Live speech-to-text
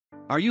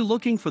Are you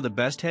looking for the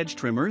best hedge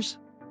trimmers?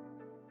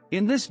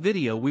 In this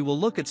video we will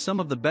look at some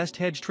of the best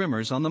hedge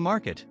trimmers on the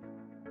market.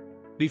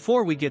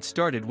 Before we get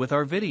started with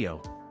our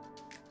video,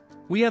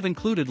 we have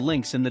included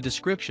links in the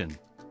description,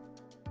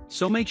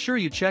 so make sure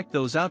you check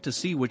those out to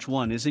see which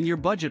one is in your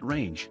budget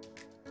range.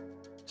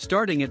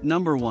 Starting at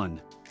number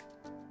 1.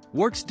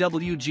 WORX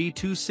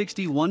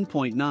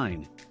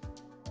WG261.9.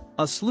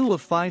 A slew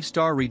of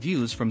 5-star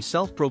reviews from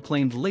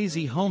self-proclaimed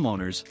lazy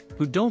homeowners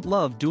who don't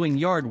love doing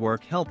yard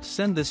work helped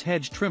send this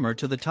hedge trimmer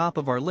to the top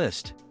of our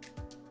list.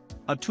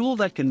 A tool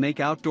that can make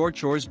outdoor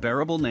chores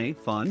bearable, nay,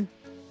 fun?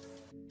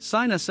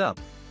 Sign us up.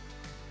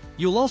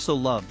 You'll also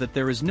love that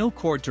there is no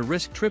cord to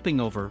risk tripping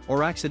over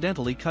or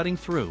accidentally cutting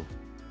through.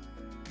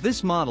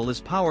 This model is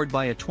powered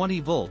by a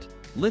 20-volt,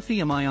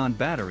 lithium-ion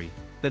battery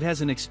that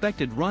has an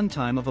expected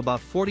runtime of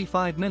about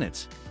 45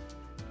 minutes.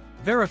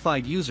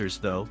 Verified users,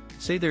 though,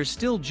 say there's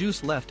still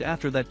juice left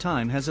after that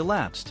time has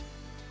elapsed.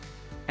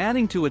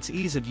 Adding to its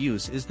ease of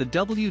use is the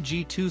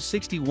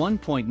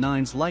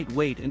WG261.9's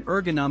lightweight and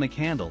ergonomic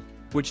handle,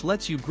 which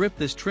lets you grip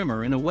this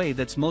trimmer in a way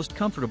that's most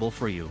comfortable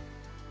for you.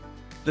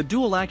 The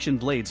dual-action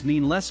blades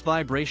mean less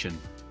vibration,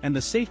 and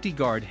the safety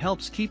guard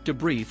helps keep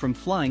debris from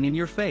flying in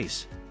your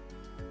face.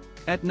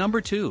 At number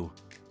 2.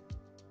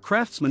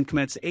 CRAFTSMAN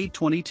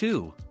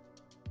CHT2400.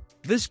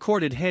 This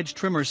corded hedge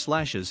trimmer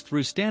slashes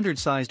through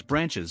standard-sized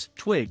branches,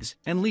 twigs,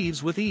 and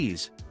leaves with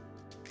ease.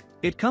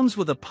 It comes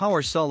with a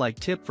power saw-like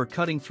tip for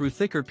cutting through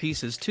thicker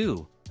pieces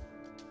too.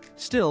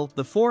 Still,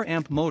 the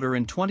 4-amp motor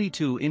and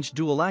 22-inch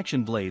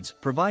dual-action blades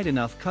provide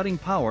enough cutting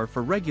power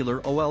for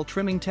regular OL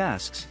trimming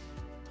tasks.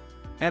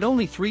 At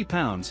only 3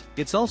 pounds,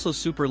 it's also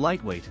super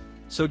lightweight,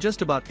 so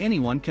just about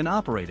anyone can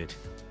operate it.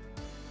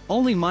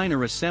 Only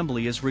minor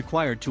assembly is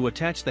required to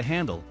attach the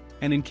handle,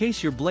 and in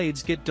case your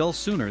blades get dull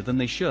sooner than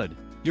they should,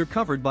 you're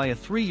covered by a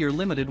 3-year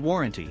limited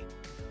warranty.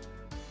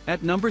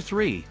 At number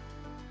 3.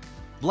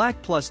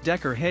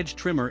 BLACK+DECKER Hedge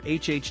Trimmer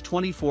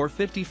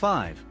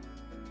HH2455.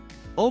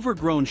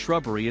 Overgrown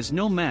shrubbery is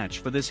no match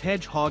for this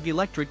hedgehog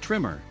electric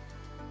trimmer.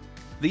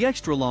 The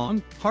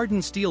extra-long,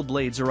 hardened steel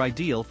blades are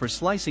ideal for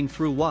slicing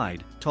through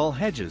wide, tall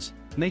hedges,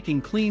 making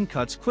clean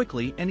cuts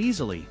quickly and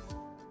easily.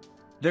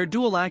 Their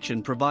dual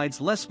action provides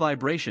less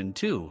vibration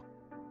too.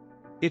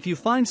 If you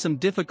find some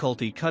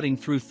difficulty cutting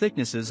through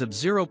thicknesses of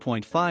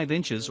 0.5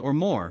 inches or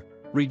more,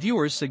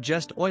 reviewers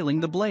suggest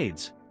oiling the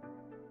blades.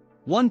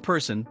 One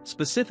person,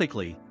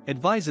 specifically,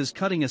 advises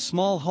cutting a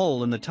small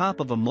hole in the top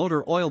of a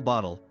motor oil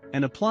bottle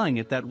and applying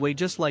it that way,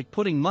 just like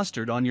putting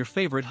mustard on your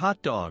favorite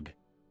hot dog.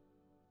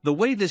 The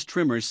way this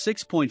trimmer's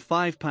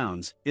 6.5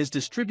 pounds is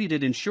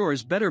distributed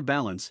ensures better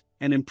balance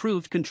and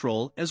improved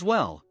control as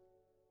well.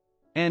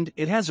 And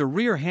it has a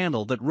rear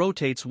handle that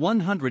rotates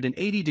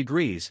 180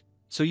 degrees,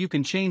 so you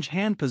can change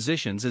hand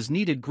positions as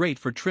needed, great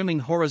for trimming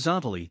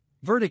horizontally,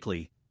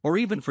 vertically, or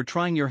even for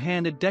trying your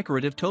hand at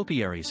decorative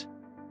topiaries.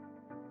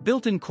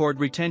 Built-in cord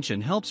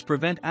retention helps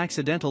prevent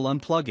accidental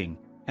unplugging,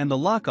 and the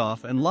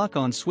lock-off and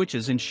lock-on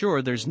switches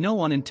ensure there's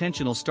no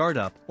unintentional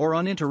startup or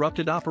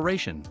uninterrupted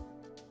operation.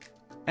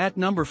 At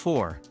number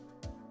 4.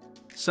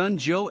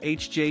 Joe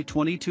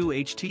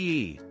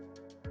HJ22HTE.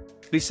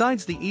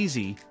 Besides the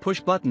easy,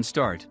 push-button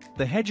start,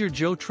 the Hedger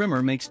Joe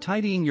trimmer makes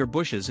tidying your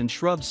bushes and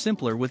shrubs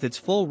simpler with its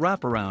full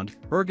wraparound,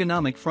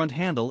 ergonomic front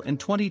handle and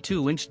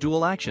 22-inch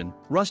dual-action,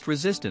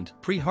 rust-resistant,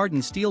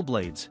 pre-hardened steel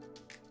blades.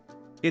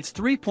 Its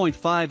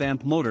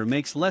 3.5-amp motor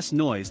makes less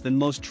noise than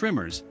most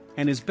trimmers,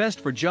 and is best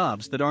for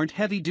jobs that aren't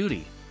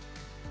heavy-duty.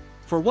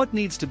 For what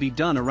needs to be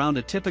done around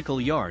a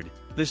typical yard,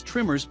 this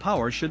trimmer's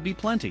power should be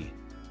plenty.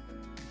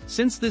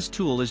 Since this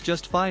tool is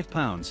just 5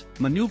 pounds,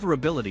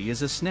 maneuverability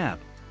is a snap,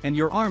 and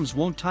your arms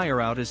won't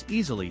tire out as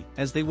easily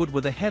as they would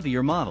with a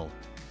heavier model.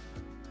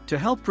 To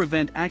help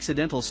prevent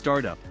accidental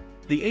startup,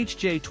 the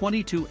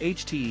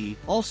HJ22HTE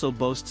also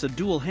boasts a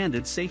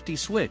dual-handed safety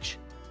switch.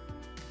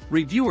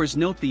 Reviewers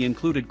note the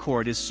included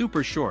cord is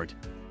super short,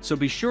 so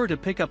be sure to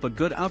pick up a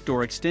good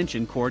outdoor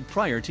extension cord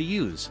prior to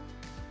use.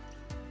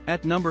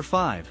 At number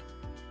 5.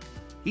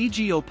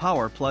 EGO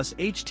Power Plus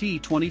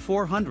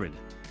HT2400.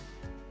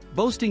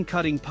 Boasting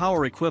cutting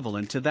power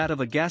equivalent to that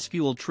of a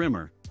gas-fueled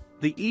trimmer,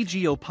 the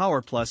EGO Power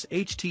Plus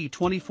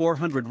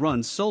HT2400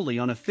 runs solely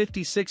on a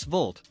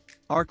 56-volt,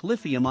 arc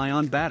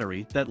lithium-ion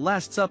battery that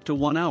lasts up to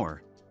 1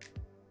 hour.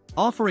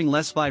 Offering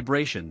less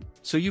vibration,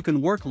 so you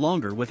can work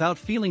longer without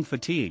feeling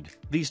fatigued,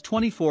 these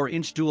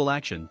 24-inch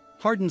dual-action,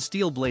 hardened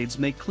steel blades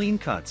make clean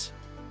cuts.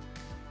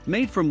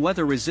 Made from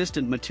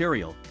weather-resistant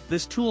material,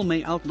 this tool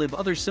may outlive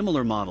other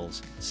similar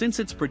models, since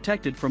it's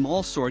protected from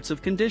all sorts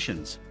of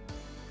conditions.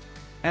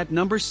 At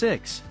number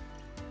 6.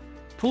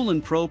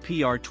 Poulan Pro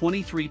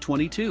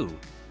PR2322.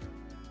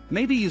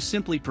 Maybe you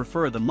simply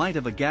prefer the might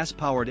of a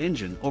gas-powered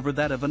engine over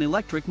that of an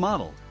electric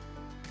model.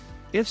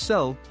 If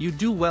so, you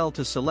do well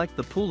to select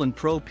the Poulan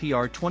Pro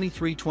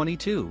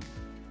PR2322.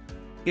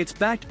 It's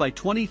backed by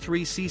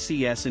 23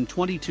 CCS and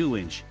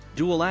 22-inch,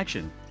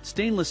 dual-action,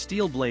 stainless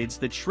steel blades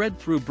that shred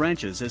through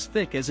branches as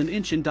thick as an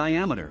inch in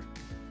diameter.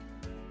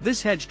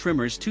 This hedge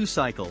trimmer's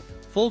 2-cycle,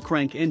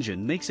 full-crank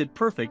engine makes it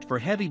perfect for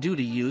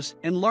heavy-duty use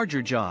and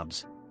larger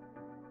jobs.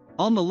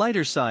 On the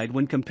lighter side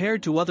when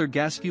compared to other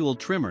gas-fueled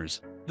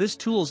trimmers, this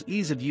tool's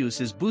ease of use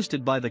is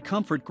boosted by the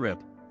comfort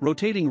grip,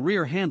 rotating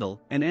rear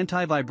handle, and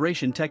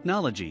anti-vibration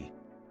technology.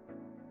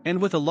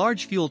 And with a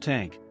large fuel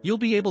tank, you'll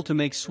be able to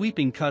make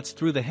sweeping cuts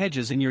through the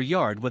hedges in your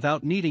yard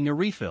without needing a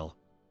refill.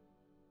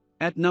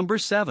 At number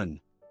 7.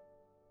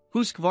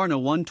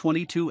 Husqvarna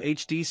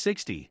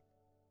 122HD60.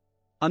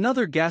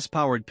 Another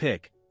gas-powered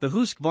pick, the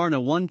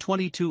Husqvarna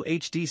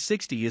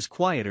 122HD60 is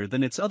quieter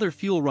than its other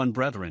fuel-run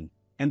brethren,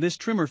 and this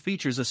trimmer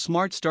features a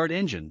smart start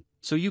engine,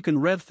 so you can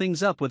rev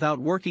things up without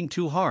working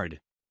too hard.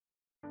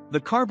 The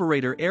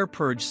carburetor air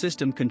purge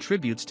system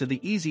contributes to the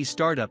easy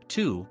startup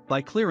too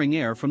by clearing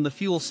air from the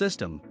fuel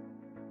system.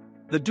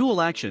 The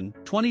dual-action,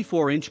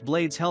 24-inch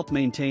blades help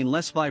maintain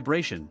less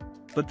vibration,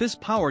 but this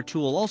power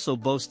tool also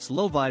boasts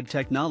low-vibe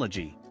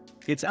technology.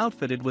 It's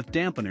outfitted with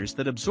dampeners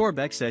that absorb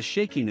excess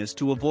shakiness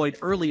to avoid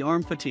early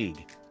arm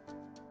fatigue.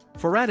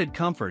 For added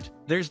comfort,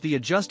 there's the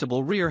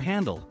adjustable rear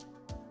handle.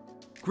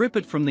 Grip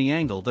it from the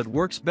angle that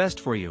works best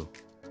for you.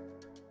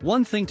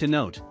 One thing to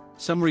note,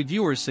 some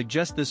reviewers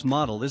suggest this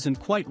model isn't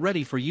quite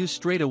ready for use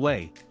straight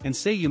away, and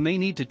say you may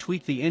need to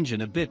tweak the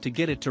engine a bit to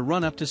get it to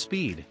run up to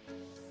speed.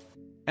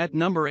 At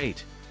number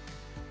 8.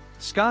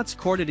 Scott's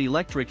Corded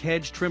Electric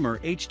Hedge Trimmer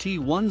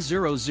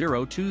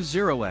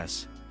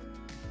HT10020S.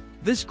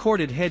 This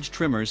corded hedge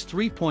trimmer's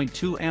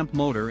 3.2 amp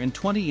motor and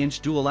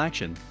 20-inch dual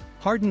action,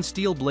 hardened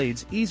steel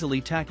blades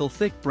easily tackle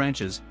thick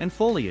branches and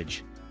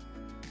foliage.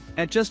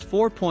 At just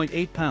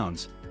 4.8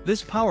 pounds,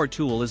 this power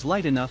tool is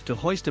light enough to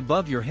hoist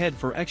above your head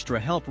for extra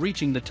help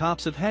reaching the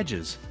tops of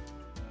hedges.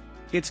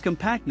 Its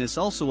compactness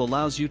also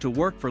allows you to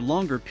work for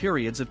longer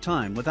periods of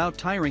time without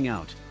tiring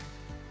out.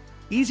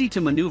 Easy to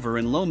maneuver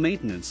and low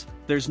maintenance,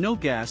 there's no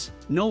gas,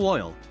 no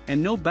oil,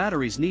 and no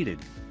batteries needed.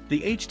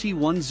 The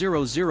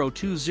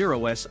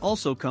HT10020S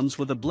also comes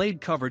with a blade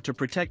cover to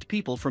protect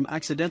people from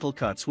accidental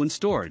cuts when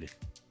stored.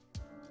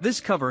 This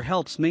cover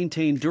helps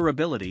maintain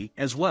durability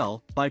as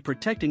well by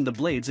protecting the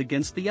blades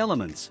against the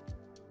elements.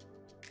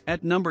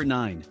 At number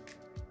 9.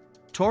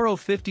 Toro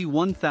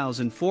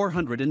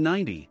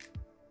 51490.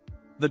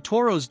 The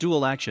Toro's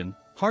dual-action,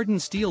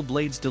 hardened steel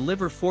blades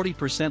deliver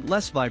 40%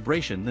 less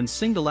vibration than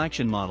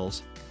single-action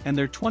models, and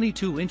their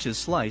 22 inches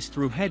slice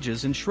through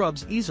hedges and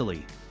shrubs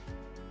easily.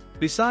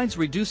 Besides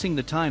reducing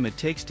the time it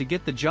takes to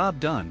get the job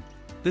done,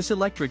 this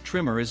electric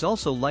trimmer is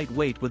also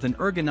lightweight with an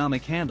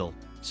ergonomic handle,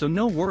 so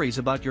no worries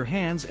about your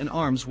hands and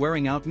arms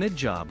wearing out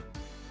mid-job.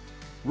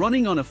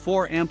 Running on a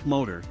 4-amp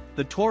motor,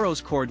 the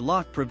Toro's cord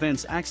lock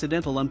prevents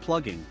accidental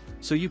unplugging,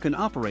 so you can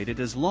operate it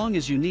as long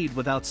as you need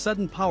without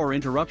sudden power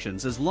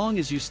interruptions as long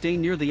as you stay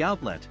near the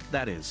outlet,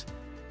 that is.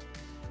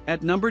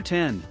 At number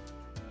 10.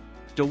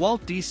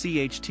 DeWALT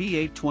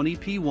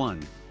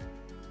DCHT820P1.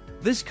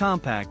 This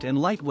compact and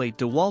lightweight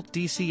DeWALT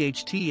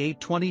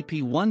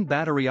DCHT820P1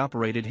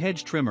 battery-operated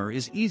hedge trimmer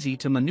is easy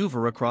to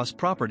maneuver across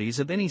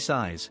properties of any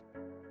size.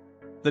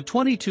 The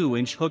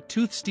 22-inch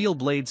hook-tooth steel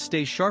blades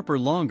stay sharper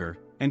longer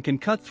and can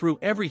cut through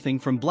everything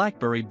from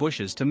blackberry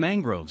bushes to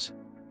mangroves.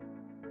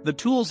 The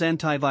tool's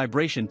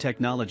anti-vibration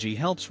technology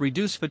helps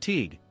reduce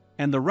fatigue,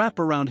 and the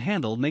wrap-around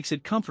handle makes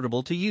it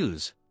comfortable to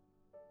use.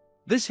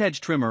 This hedge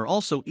trimmer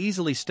also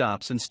easily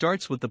stops and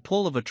starts with the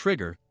pull of a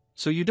trigger,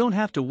 so you don't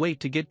have to wait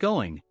to get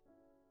going.